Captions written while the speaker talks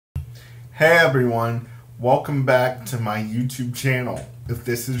Hey everyone, welcome back to my YouTube channel. If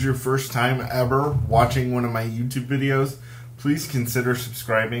this is your first time ever watching one of my YouTube videos, please consider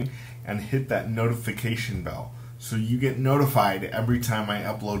subscribing and hit that notification bell so you get notified every time I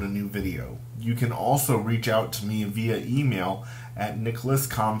upload a new video. You can also reach out to me via email at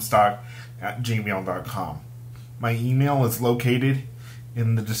nicolascomstock@gmail.com. My email is located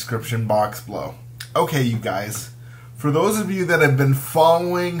in the description box below. Okay, you guys. For those of you that have been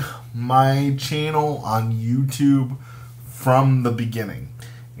following my channel on YouTube from the beginning,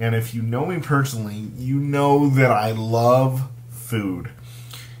 and if you know me personally, you know that I love food.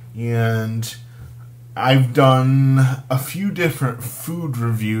 And I've done a few different food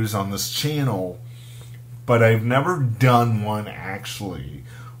reviews on this channel, but I've never done one actually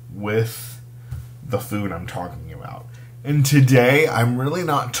with the food I'm talking about. And today, I'm really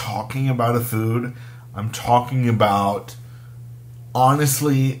not talking about a food. I'm talking about,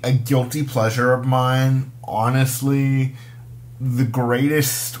 honestly, a guilty pleasure of mine. Honestly,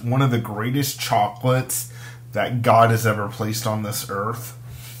 one of the greatest chocolates that God has ever placed on this earth.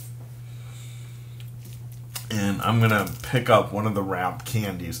 And I'm going to pick up one of the wrapped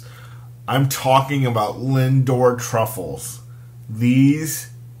candies. I'm talking about Lindor Truffles.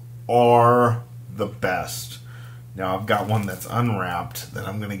 These are the best. Now, I've got one that's unwrapped that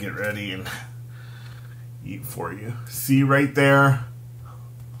I'm going to get ready and eat for you. See right there?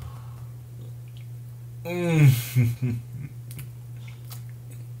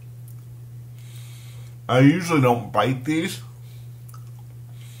 I usually don't bite these.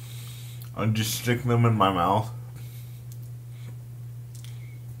 I just stick them in my mouth.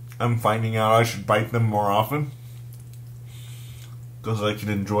 I'm finding out I should bite them more often because I can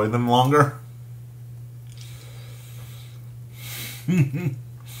enjoy them longer.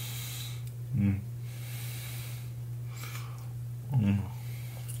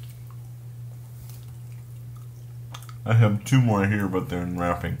 I have two more here, but they're in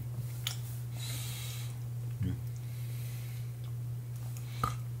wrapping.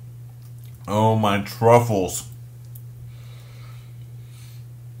 Oh, my truffles.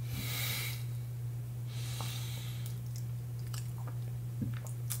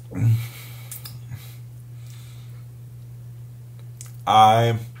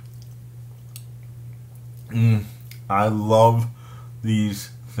 I love these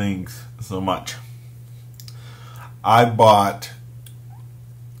things so much. I bought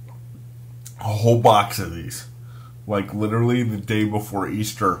a whole box of these, like literally the day before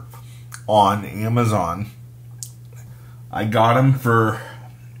Easter, on Amazon. I got them for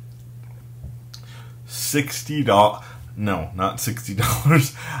 $60. No, not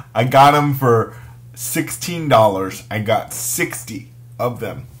 $60. I got them for $16. I got 60 of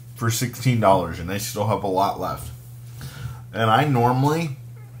them for $16, and I still have a lot left. And I normally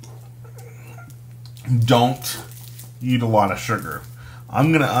don't eat a lot of sugar.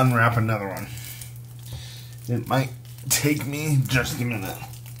 I'm going to unwrap another one. It might take me just a minute.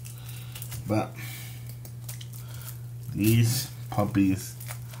 But these puppies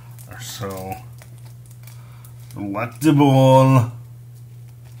are so delectable.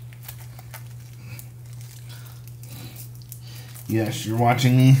 Yes, you're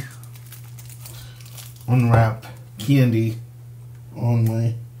watching me unwrap candy on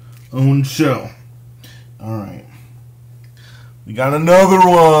my own show. Alright. We got another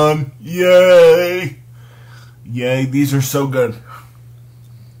one. Yay! Yay, these are so good.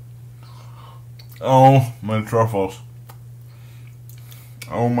 Oh, my truffles.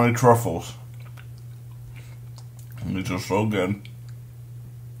 Oh, my truffles. These are so good.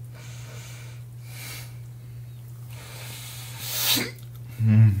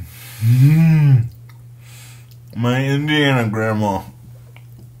 My Indiana grandma.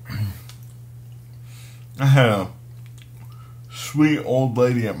 I had a sweet old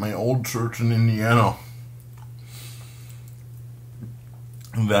lady at my old church in Indiana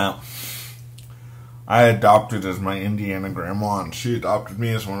that I adopted as my Indiana grandma, and she adopted me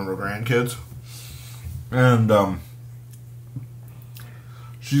as one of her grandkids. And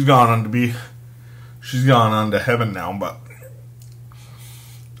she's gone on to heaven now, but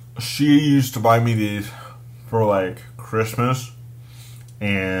she used to buy me these for like Christmas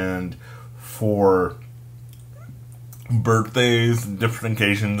and for birthdays and different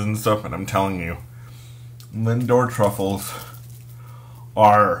occasions and stuff. And I'm telling you, Lindor Truffles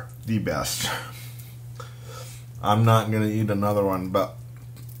are the best. I'm not going to eat another one, but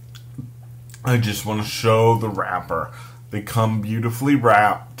I just want to show the wrapper. They come beautifully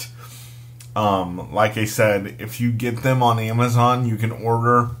wrapped. Like I said, if you get them on Amazon, you can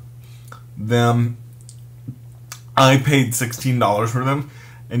order them. I paid $16 for them,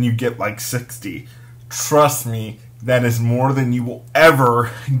 and you get like 60. Trust me, that is more than you will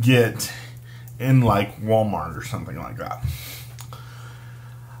ever get in like Walmart or something like that.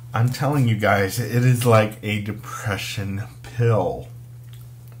 I'm telling you guys, it is like a depression pill.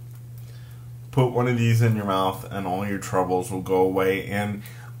 Put one of these in your mouth and all your troubles will go away. And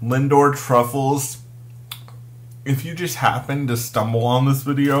Lindor Truffles, if you just happen to stumble on this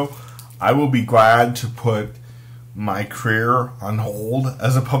video, I will be glad to put my career on hold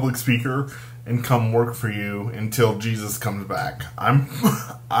as a public speaker and come work for you until Jesus comes back.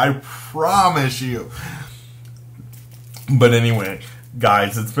 I promise you. But anyway,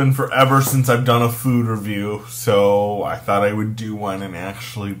 guys, it's been forever since I've done a food review, so I thought I would do one and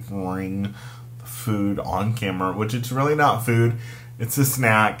actually bring the food on camera, which it's really not food. It's a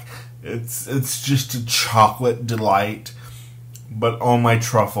snack. It's just a chocolate delight. But oh my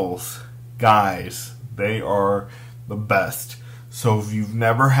truffles, guys, they are the best. So if you've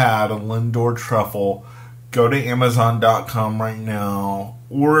never had a Lindor truffle, go to Amazon.com right now.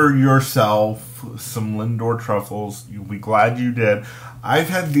 Order yourself some Lindor truffles. You'll be glad you did. I've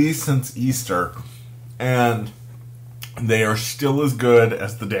had these since Easter, and they are still as good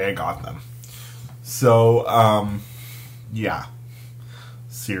as the day I got them. So, yeah.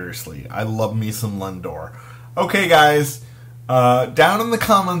 Seriously, I love me some Lindor. Okay, guys. Down in the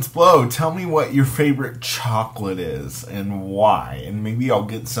comments below, tell me what your favorite chocolate is and why. And maybe I'll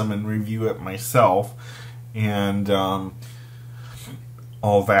get some and review it myself. And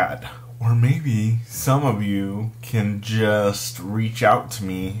all that. Or maybe some of you can just reach out to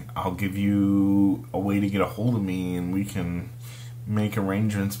me. I'll give you a way to get a hold of me and we can make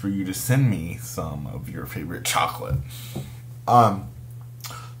arrangements for you to send me some of your favorite chocolate.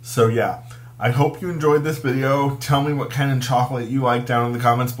 So yeah, I hope you enjoyed this video. Tell me what kind of chocolate you like down in the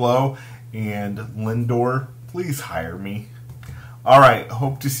comments below. And Lindor, please hire me. Alright,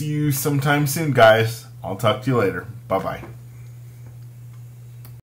 hope to see you sometime soon, guys. I'll talk to you later. Bye-bye.